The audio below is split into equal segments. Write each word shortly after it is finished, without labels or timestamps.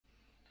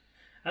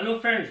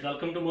Hello friends,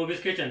 welcome to Moby's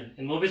Kitchen.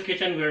 In Moby's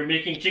Kitchen we are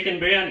making chicken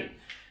biryani.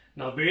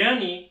 Now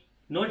biryani,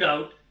 no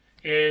doubt,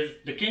 is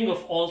the king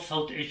of all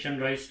South Asian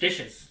rice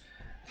dishes.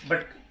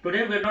 But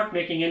today we are not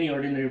making any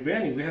ordinary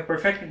biryani. We have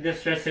perfected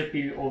this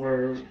recipe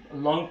over a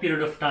long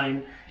period of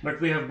time, but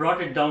we have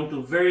brought it down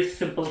to very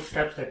simple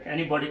steps that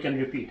anybody can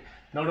repeat.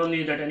 Not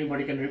only that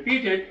anybody can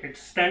repeat it,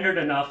 it's standard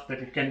enough that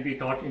it can be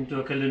taught into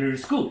a culinary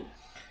school.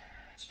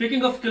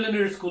 Speaking of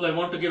culinary school, I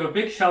want to give a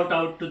big shout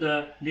out to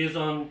the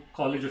Liaison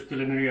College of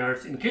Culinary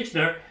Arts in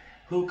Kitchener,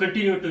 who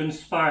continue to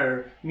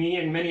inspire me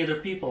and many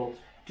other people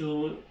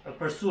to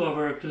pursue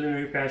our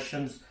culinary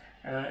passions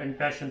and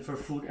passion for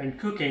food and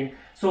cooking.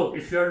 So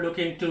if you're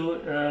looking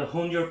to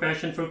hone your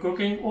passion for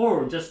cooking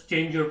or just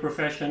change your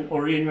profession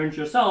or reinvent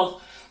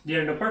yourself,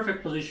 they're in a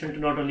perfect position to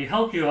not only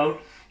help you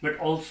out, but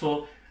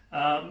also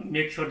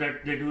make sure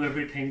that they do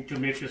everything to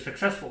make you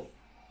successful.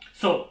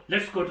 So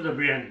let's go to the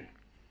biryani.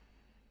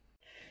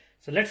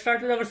 So let's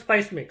start with our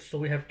spice mix. So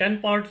we have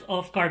 10 parts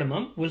of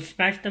cardamom. We'll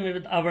smash them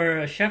with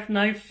our chef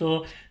knife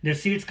so their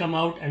seeds come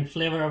out and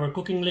flavor our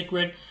cooking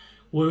liquid.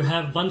 We'll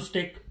have 1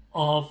 stick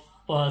of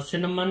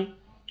cinnamon.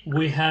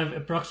 We have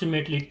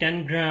approximately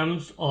 10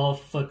 grams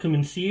of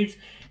cumin seeds,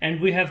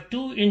 and we have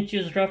 2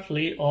 inches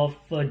roughly of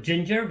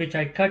ginger, which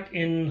I cut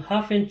in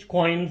half-inch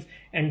coins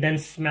and then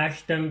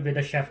smash them with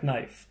a chef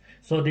knife.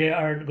 So they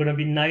are going to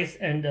be nice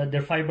and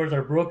their fibers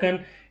are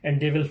broken and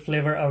they will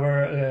flavor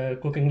our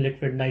cooking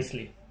liquid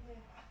nicely.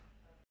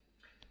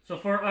 So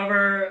for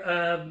our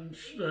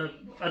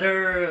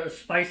other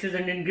spices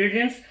and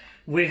ingredients,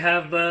 we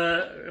have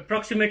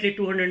approximately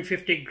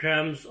 250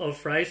 grams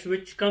of rice,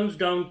 which comes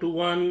down to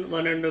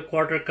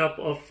 1.25 cup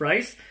of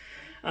rice.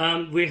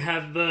 We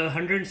have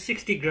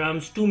 160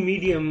 grams, 2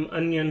 medium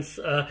onions.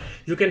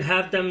 You can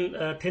have them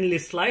thinly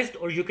sliced,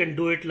 or you can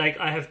do it like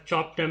I have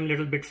chopped them a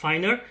little bit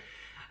finer.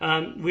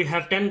 We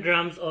have 10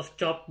 grams of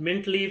chopped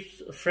mint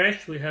leaves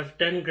fresh. We have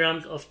 10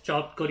 grams of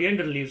chopped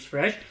coriander leaves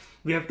fresh.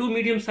 We have 2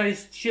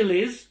 medium-sized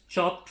chilies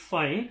chopped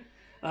fine.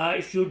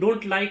 If you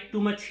don't like too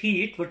much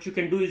heat, what you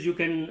can do is you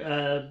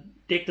can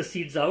take the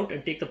seeds out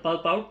and take the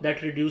pulp out.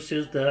 That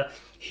reduces the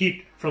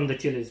heat from the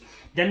chilies.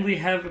 Then we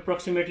have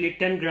approximately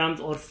 10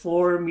 grams or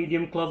 4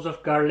 medium cloves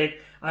of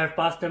garlic. I have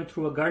passed them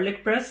through a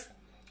garlic press,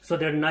 so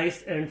they're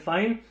nice and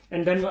fine.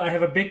 And then I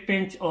have a big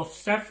pinch of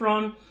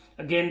saffron.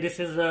 Again, this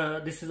is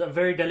a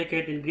very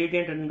delicate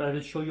ingredient, and I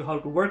will show you how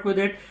to work with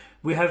it.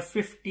 We have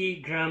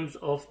 50 grams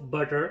of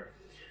butter.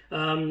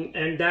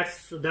 And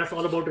that's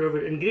all about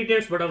our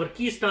ingredients, but our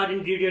key star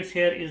ingredients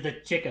here is the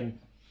chicken.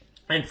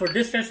 And for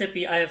this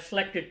recipe I have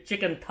selected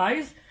chicken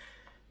thighs.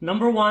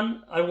 Number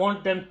 1, I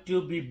want them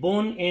to be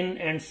bone in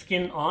and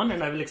skin on,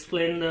 and I will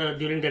explain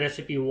during the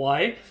recipe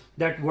why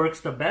that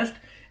works the best.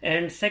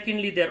 And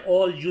secondly, they're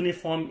all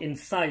uniform in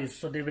size,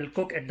 so they will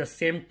cook at the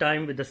same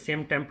time with the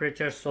same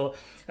temperature. So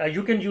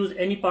you can use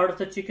any part of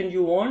the chicken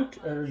you want,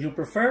 you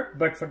prefer,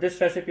 but for this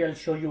recipe I'll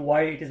show you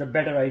why it is a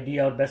better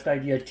idea or best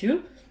idea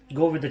to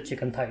go with the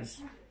chicken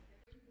thighs.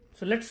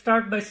 So let's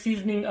start by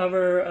seasoning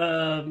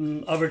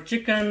our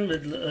chicken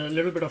with a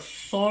little bit of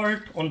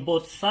salt on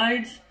both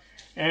sides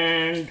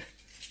and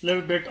a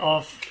little bit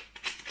of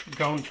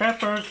ground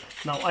peppers.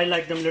 Now I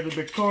like them a little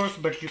bit coarse,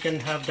 but you can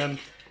have them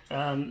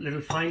a little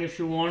fine if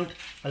you want.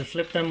 I'll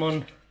flip them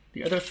on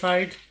the other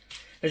side.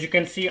 As you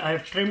can see, I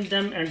have trimmed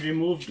them and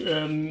removed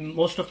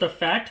most of the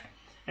fat,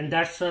 and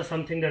that's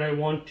something that I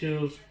want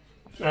to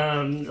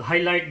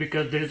highlight,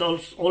 because there is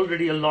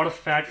already a lot of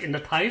fat in the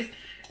thighs,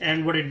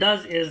 and what it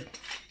does is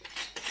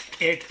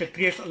it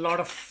creates a lot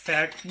of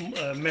fat,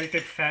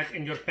 melted fat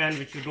in your pan,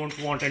 which you don't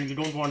want, and you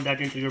don't want that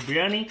into your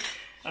biryani.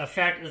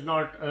 Fat is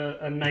not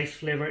a nice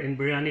flavor in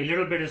biryani. A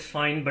little bit is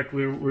fine, but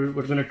we're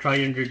going to try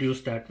and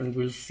reduce that, and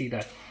we'll see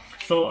that.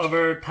 So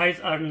our thighs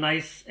are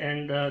nice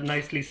and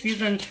nicely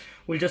seasoned.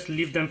 We'll just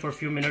leave them for a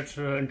few minutes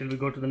until we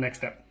go to the next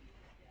step.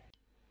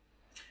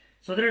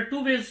 So there are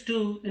 2 ways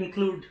to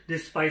include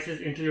these spices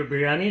into your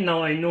biryani.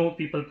 Now I know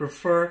people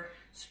prefer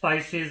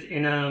spices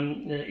in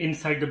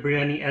inside the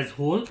biryani as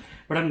whole,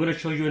 but I'm going to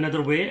show you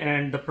another way,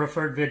 and the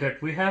preferred way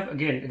that we have.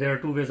 Again, there are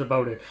 2 ways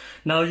about it.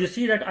 Now you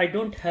see that I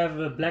don't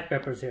have black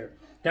peppers here.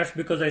 That's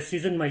because I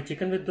seasoned my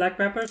chicken with black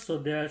peppers, so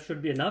there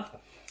should be enough.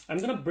 I'm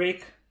going to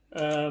break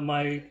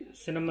my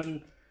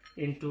cinnamon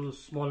into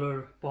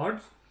smaller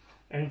pods,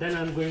 and then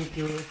I'm going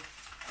to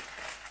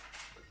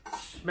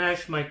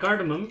smash my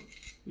cardamom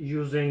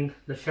using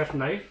the chef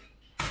knife.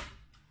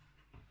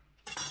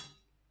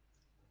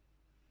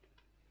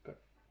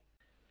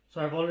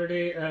 So I've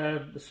already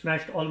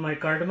smashed all my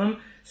cardamom.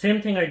 Same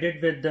thing I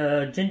did with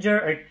the ginger.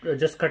 I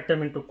just cut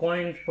them into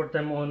coins, put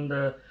them on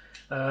the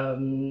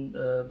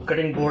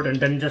cutting board,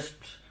 and then just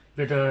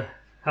with the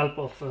help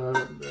of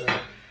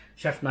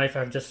chef knife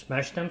I've just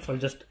smashed them. So I'll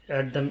just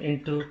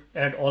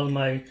add all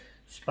my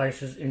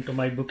spices into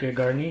my Bouquet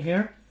Garni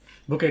here.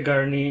 Bouquet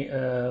Garni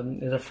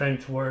is a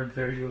French word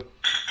where you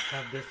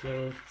have this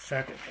little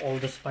set of all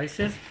the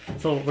spices.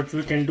 So what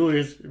we can do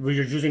is, we're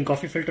using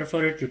coffee filter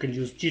for it, you can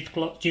use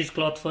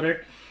cheesecloth for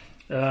it.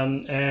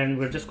 and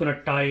we're just going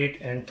to tie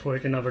it and throw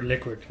it in our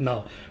liquid.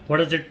 Now, what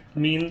does it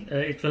mean?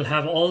 It will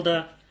have all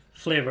the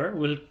flavor,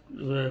 we'll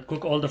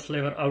cook all the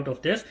flavor out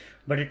of this,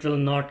 but it will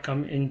not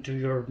come into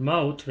your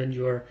mouth when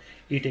you are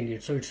eating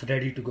it. So it's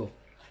ready to go.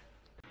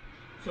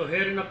 So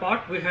here in a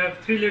pot we have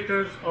 3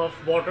 liters of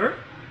water.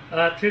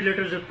 3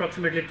 liters is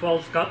approximately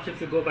 12 cups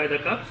if you go by the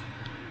cups.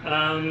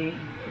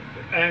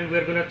 And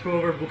we're going to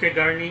throw our Bouquet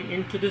Garni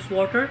into this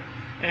water,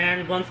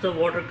 and once the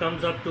water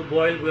comes up to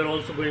boil, we're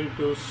also going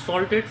to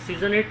salt it,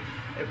 season it.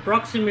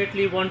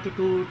 Approximately 1 to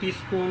 2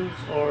 teaspoons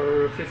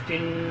or 10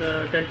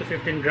 to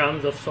 15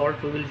 grams of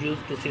salt we will use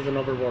to season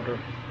our water.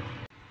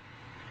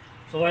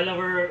 So while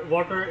our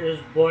water is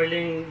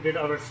boiling with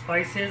our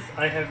spices,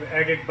 I have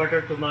added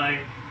butter to my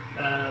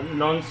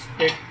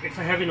non-stick. It's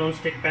a heavy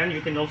non-stick pan.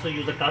 You can also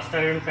use a cast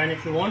iron pan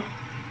if you want.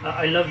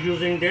 I love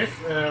using this.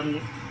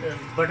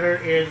 Butter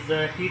is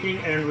heating,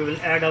 and we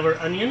will add our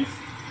onions,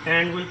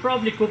 and we'll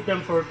probably cook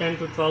them for 10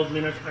 to 12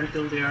 minutes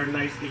until they are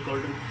nicely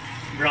golden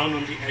brown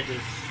on the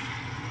edges.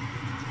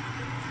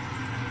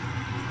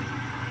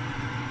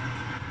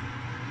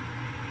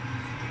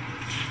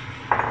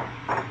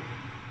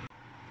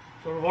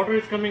 So water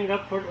is coming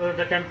up for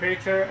the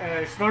temperature.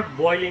 It's not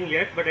boiling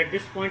yet, but at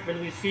this point when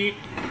we see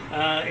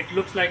it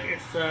looks like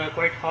it's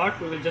quite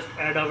hot, we will just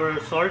add our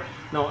salt.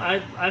 Now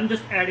I'm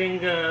just adding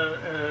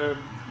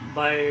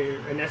by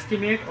an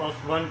estimate of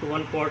 1 to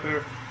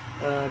 1/4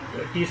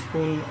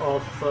 teaspoon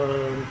of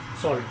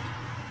salt.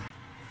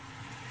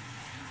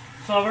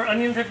 So our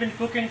onions have been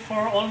cooking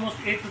for almost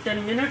 8 to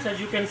 10 minutes. As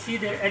you can see,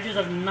 their edges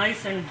are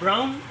nice and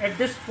brown. At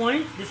this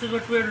point, this is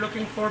what we're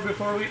looking for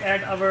before we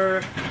add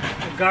our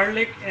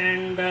garlic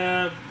and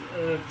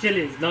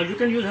chilies. Now you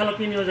can use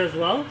jalapenos as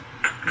well.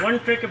 One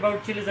trick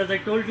about chilies, as I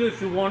told you,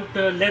 if you want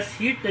less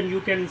heat, then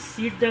you can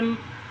seed them,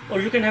 or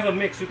you can have a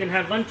mix. You can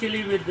have one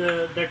chili with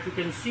that you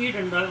can seed,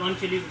 and one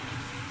chili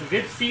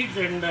with seeds,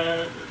 and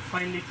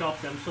finally chop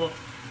them. So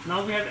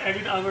now we have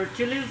added our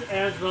chilies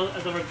as well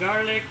as our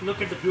garlic.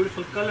 Look at the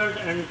beautiful colors,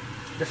 and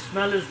the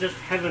smell is just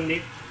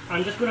heavenly.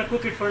 I'm just going to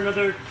cook it for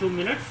another 2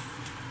 minutes,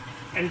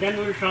 and then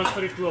we will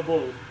transfer it to a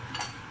bowl.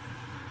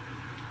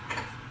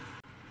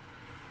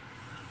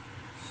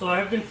 So I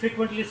have been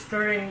frequently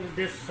stirring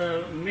this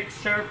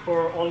mixture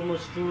for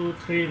almost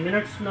 2-3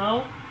 minutes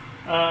now,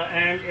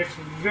 and it's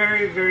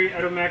very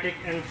aromatic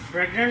and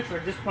fragrant. So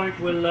at this point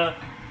we'll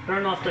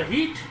turn off the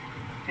heat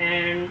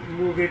and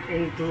move it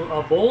into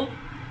a bowl.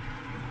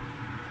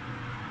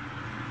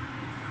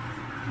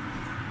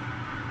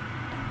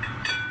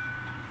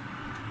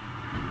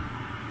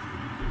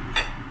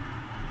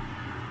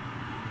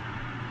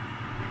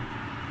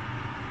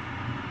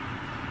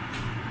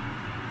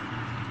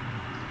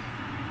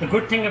 The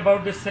good thing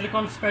about this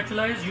silicone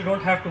spatula is you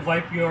don't have to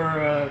wipe your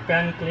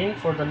pan clean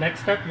for the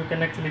next step. You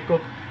can actually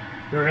cook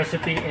your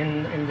recipe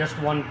in just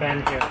one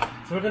pan here.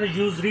 So we're going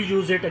to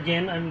reuse it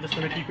again. I'm just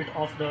going to keep it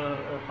off the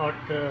hot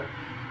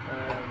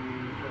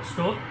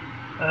stove.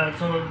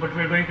 So what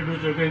we're going to do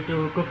is we're going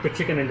to cook the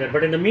chicken in there.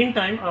 But in the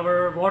meantime,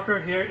 our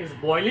water here is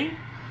boiling.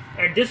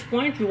 At this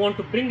point, you want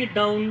to bring it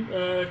down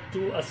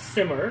to a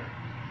simmer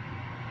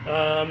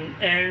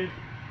and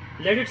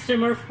let it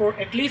simmer for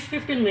at least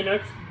 15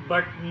 minutes,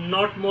 but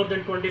not more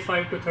than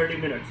 25 to 30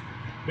 minutes,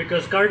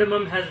 because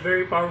cardamom has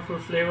very powerful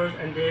flavors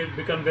and they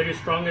become very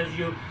strong as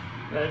you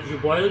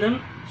boil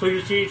them. So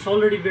you see it's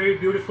already very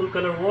beautiful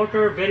color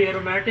water, very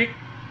aromatic.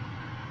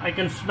 I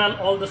can smell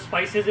all the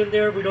spices in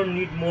there. We don't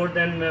need more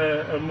than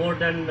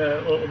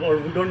or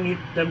we don't need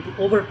them to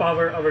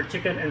overpower our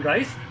chicken and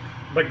rice,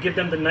 but give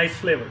them the nice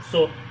flavor.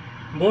 So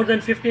more than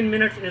 15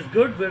 minutes is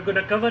good. We're going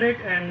to cover it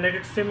and let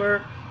it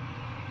simmer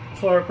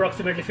for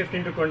approximately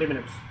 15 to 20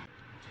 minutes.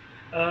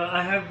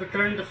 I have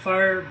turned the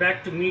fire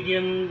back to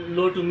medium,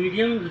 low to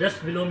medium,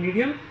 just below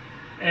medium,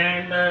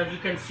 and you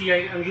can see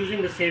I'm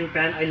using the same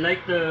pan. I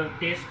like the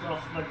taste of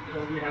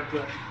what we have,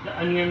 the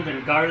onions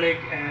and garlic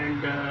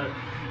and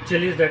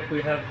chilies that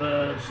we have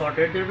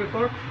sauteed there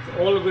before.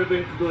 So all we're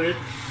going to do is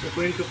we're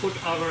going to put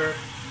our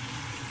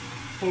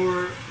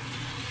 4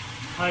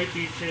 thigh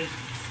pieces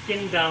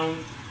skin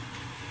down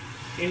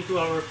into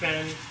our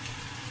pan,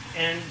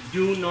 and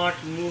do not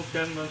move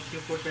them once you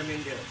put them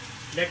in there.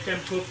 Let them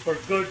cook for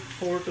good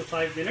 4 to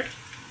 5 minutes,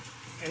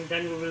 and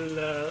then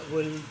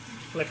we'll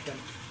flip them.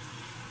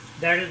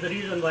 That is the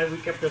reason why we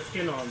kept the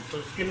skin on.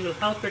 So skin will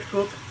help it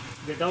cook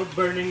without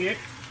burning it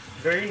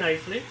very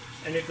nicely,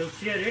 and it will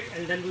sear it,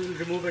 and then we will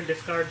remove and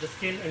discard the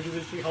skin, and you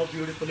will see how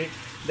beautifully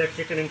that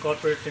chicken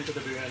incorporates into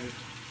the biryani.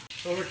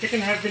 So our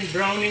chicken has been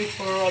browning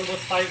for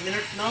almost 5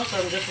 minutes now, so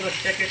I'm just going to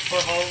check it for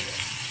how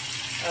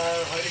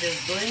it is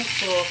doing.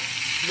 So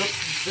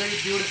looks very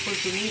beautiful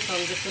to me, so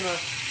I'm just going to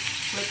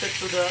flip it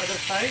to the other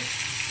side,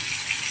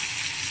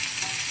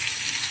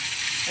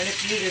 and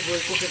if needed we'll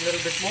cook it a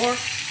little bit more,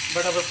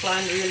 but our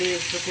plan really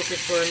is to cook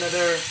it for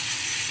another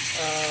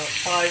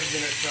 5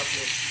 minutes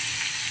roughly.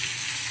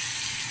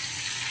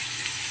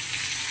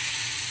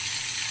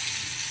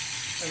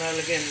 And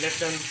I'll again let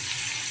them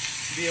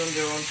be on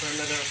their own for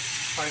another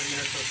 5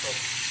 minutes or so.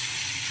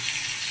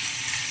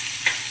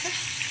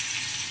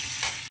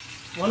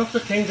 one of the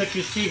things that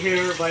you see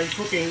here while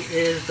cooking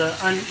is the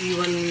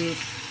uneven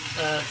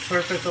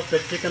surface of the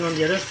chicken on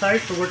the other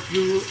side. So what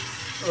you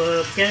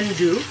can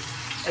do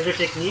as a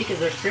technique,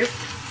 as a trick,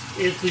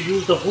 is to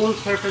use the whole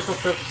surface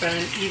of the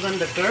pan, even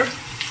the curve.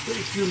 So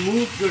if you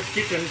move your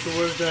chicken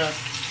towards the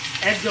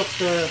edge of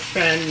the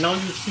pan, now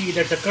you see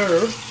that the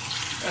curve,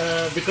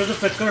 because of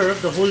the curve,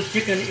 the whole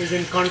chicken is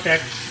in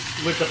contact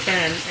with the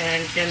pan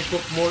and can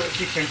cook more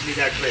efficiently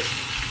that way.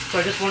 So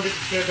I just wanted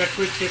to share that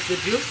quick tip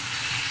with you.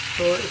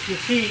 So if you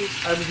see,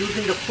 I'm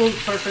using the full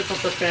surface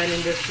of the pan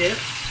in this case,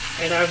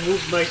 and I've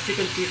moved my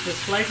chicken pieces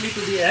slightly to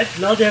the edge.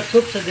 Now they are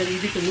cooked, so they're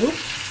easy to move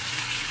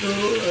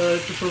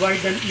to provide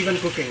them even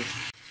cooking.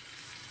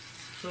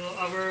 So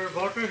our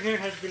water here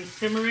has been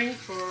simmering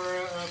for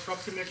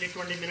approximately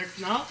 20 minutes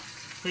now.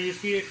 So you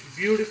see it's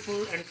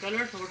beautiful and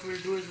colored. So what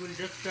we'll do is we'll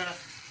just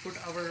put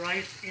our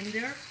rice in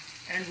there,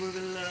 and we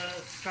will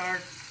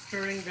start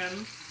stirring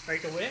them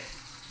right away.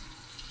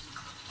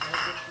 I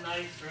have this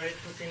nice rice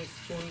cooking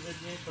spoon with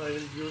me, so I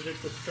will use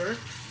it to stir.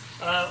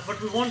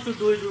 What we want to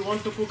do is we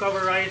want to cook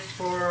our rice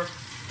for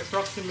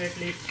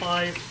approximately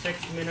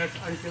 5-6 minutes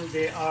until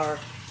they are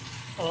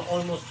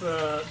almost,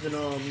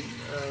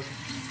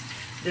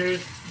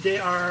 they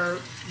are,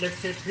 let's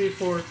say,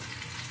 3/4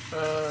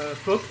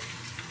 cooked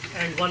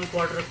and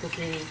 1/4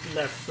 cooking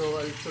left. So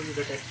I'll show you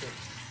the texture.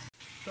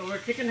 So our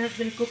chicken has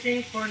been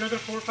cooking for another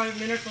 4-5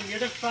 minutes. On the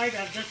other side,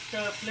 I've just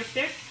flipped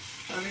it.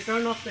 I will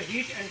turn off the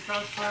heat and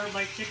transfer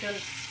my chicken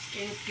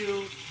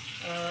into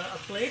a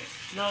plate.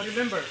 Now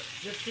remember,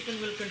 this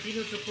chicken will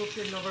continue to cook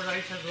in our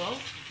rice as well,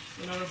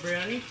 in our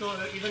biryani. So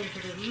even if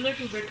it is a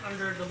little bit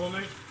under the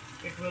moment,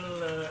 it will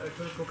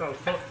cook out.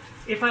 So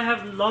if I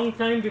have long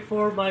time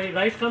before my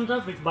rice comes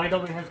up, which by the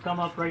way has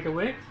come up right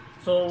away,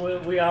 so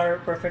we are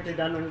perfectly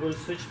done, and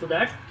we'll switch to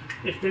that.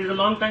 If there is a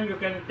long time, you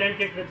can tent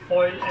it with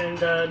foil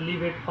and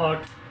leave it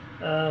hot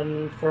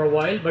for a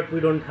while, but we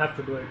don't have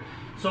to do it.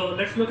 So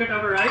let's look at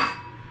our rice.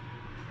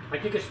 I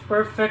think it's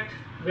perfect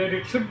where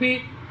it should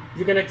be.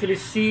 You can actually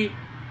see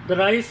the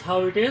rice,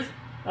 how it is.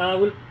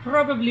 We'll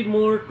probably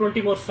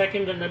 20 more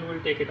seconds, and then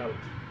we'll take it out.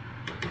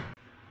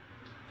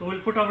 So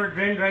we'll put our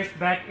drained rice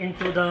back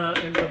into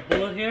the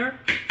bowl here,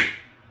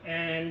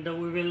 and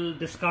we will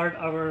discard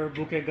our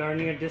Bouquet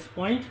Garni at this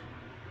point.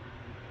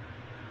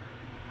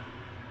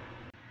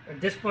 At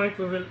this point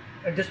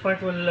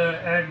we'll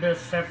add the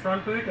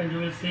saffron to it, and you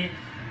will see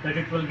that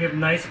it will give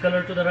nice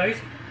color to the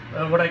rice.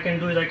 What I can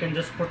do is I can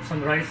just put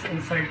some rice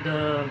inside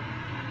the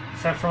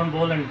saffron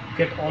bowl and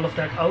get all of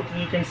that out.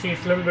 You can see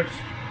it's a little bit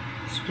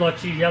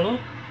splotchy yellow,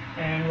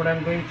 and what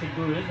I'm going to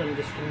do is I'm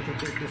just going to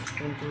take this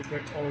spoon to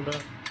get all the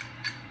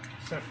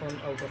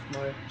saffron out of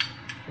my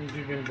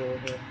ingredient bowl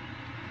here.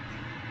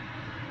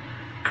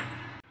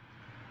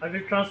 I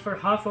will transfer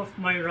half of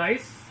my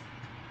rice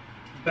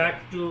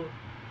back to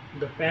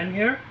the pan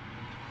here.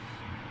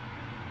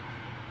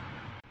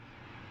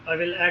 I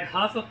will add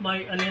half of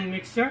my onion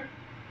mixture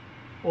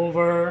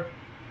over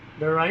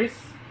the rice,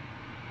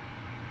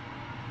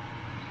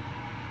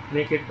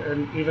 make it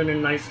an even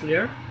and nice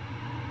layer.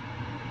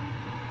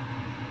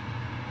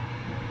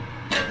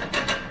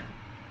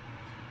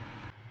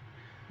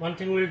 One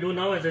thing we'll do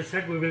now, as I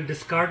said, we will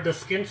discard the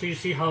skin, so you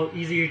see how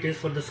easy it is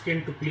for the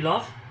skin to peel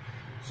off.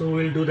 So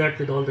we'll do that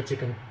with all the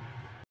chicken.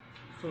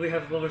 So we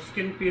have our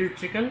skin peeled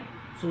chicken,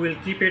 so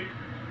we'll keep it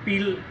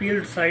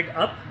peeled side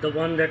up, the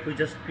one that we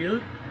just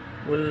peeled.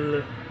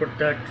 We'll put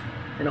that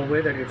in a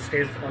way that it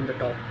stays on the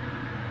top.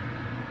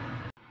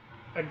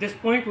 At this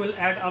point we'll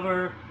add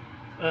our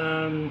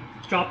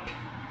chopped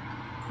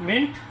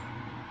mint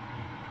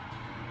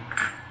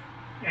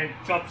and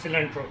chopped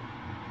cilantro.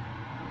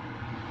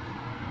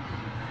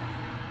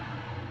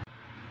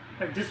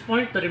 At this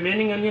point the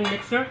remaining onion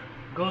mixture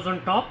goes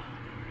on top.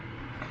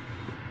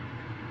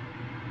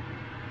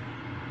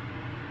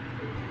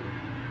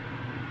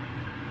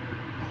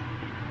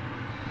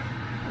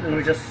 And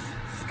we just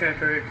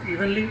scatter it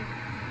evenly.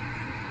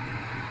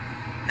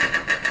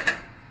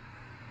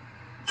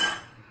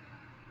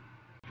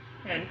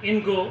 And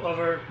in go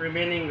our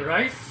remaining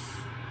rice.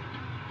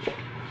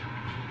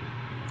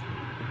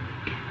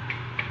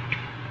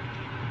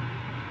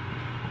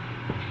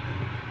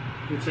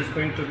 Which is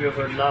going to be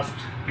our last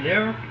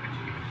layer.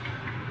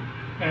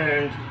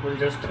 And we'll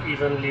just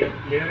evenly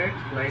layer it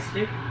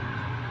nicely.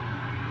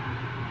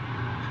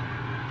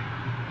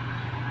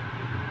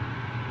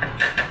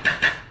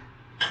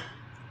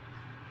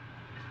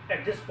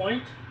 At this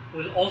point,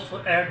 we'll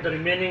also add the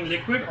remaining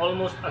liquid,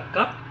 almost a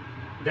cup,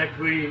 that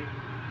we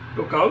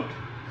took out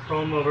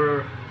from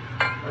our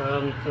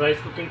rice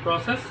cooking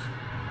process.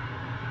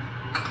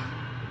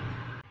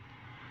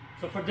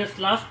 So for this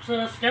last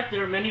step,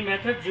 there are many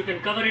methods. You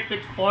can cover it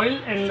with foil,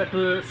 and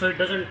so it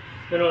doesn't,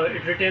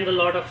 it retains a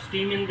lot of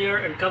steam in there,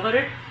 and cover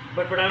it.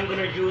 But what I'm going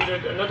to use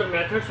is another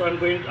method. So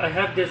I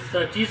have this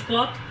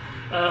cheesecloth,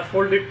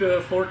 fold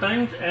it 4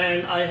 times,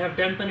 and I have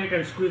dampened it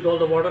and squeezed all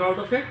the water out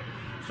of it.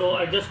 So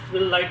I just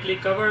will lightly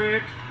cover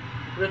it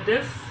with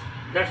this.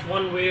 That's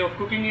one way of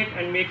cooking it,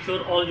 and make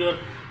sure all your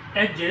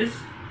edges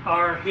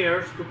are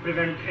here to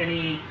prevent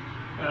any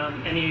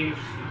any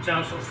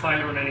chance of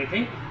fire or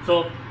anything.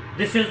 So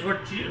this is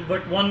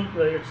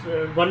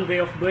one way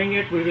of doing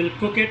it. We will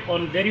cook it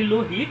on very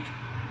low heat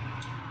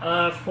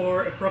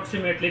for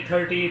approximately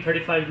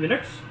 30-35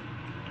 minutes,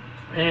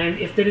 and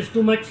if there is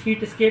too much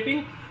heat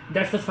escaping,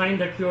 that's a sign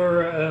that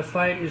your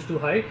fire is too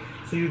high,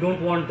 so you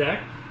don't want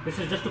that. This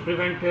is just to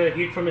prevent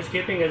heat from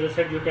escaping. As I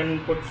said, you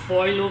can put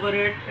foil over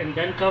it and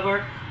then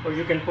cover, or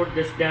you can put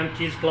this damp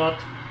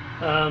cheesecloth,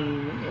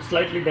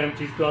 slightly damp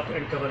cheesecloth,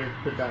 and cover it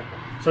with that.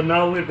 So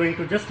now we're going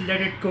to just let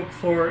it cook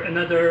for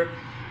another,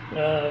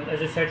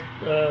 as I said,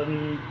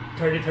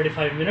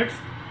 30-35 minutes.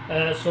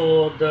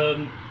 So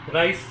the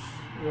rice,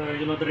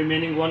 the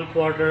remaining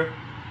 1/4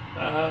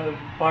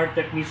 part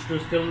that needs to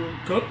still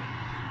cook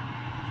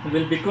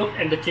will be cooked,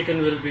 and the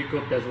chicken will be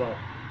cooked as well.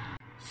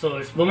 So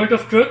it's moment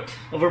of truth.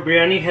 Our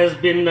biryani has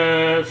been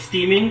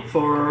steaming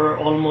for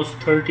almost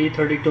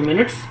 30-32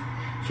 minutes.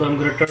 So I'm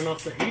going to turn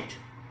off the heat.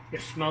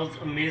 It smells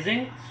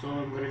amazing. So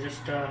I'm going to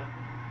just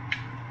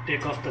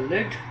take off the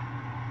lid,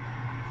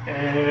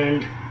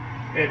 and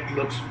it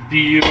looks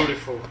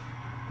beautiful.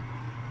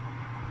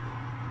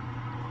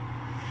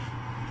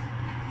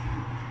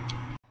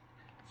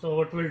 So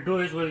what we'll do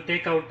is we'll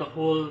take out the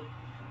whole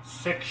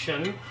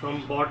section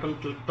from bottom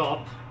to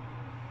top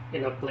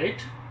in a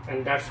plate,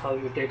 and that's how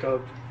you take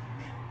out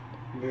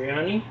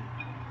biryani.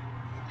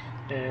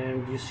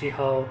 And you see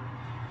how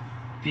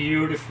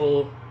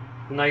beautiful,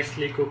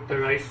 nicely cooked the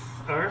rice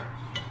are.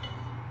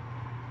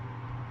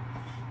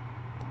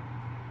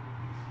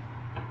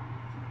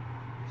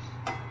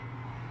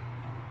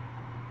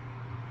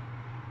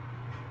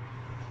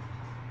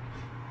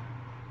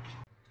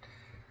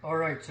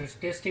 Alright, so it's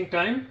tasting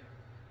time.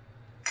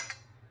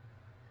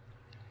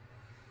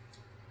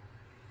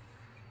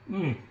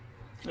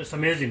 It's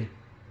amazing.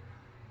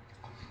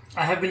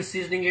 I have been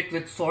seasoning it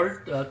with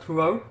salt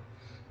throughout,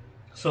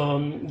 so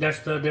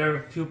there are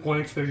a few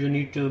points where you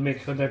need to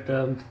make sure that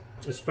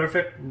it's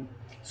perfect.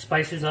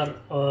 Spices are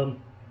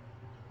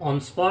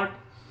on spot.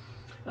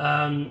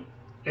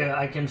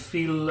 I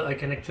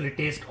can actually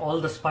taste all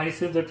the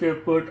spices that we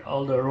have put.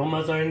 All the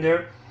aromas are in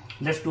there.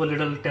 Let's do a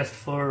little test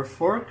for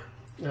for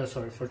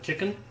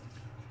chicken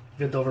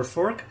with our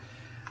fork.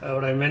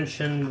 What I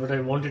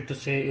wanted to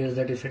say is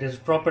that if it is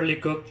properly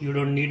cooked, you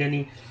don't need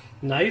any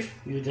knife.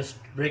 You just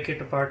break it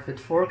apart with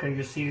fork, and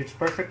you see it's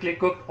perfectly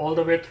cooked all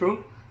the way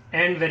through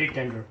and very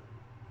tender.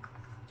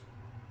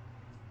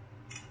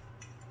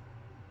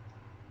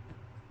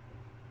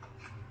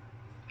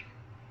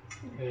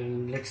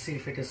 And let's see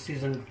if it is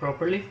seasoned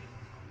properly.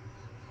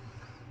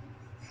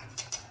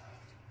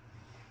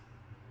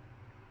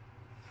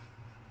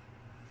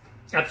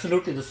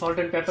 Absolutely, the salt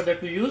and pepper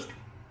that we used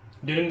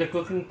during the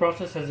cooking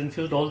process has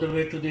infused all the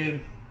way to the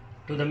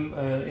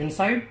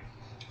inside.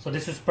 So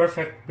this is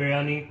perfect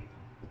biryani.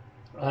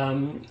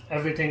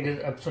 Everything is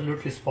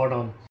absolutely spot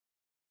on.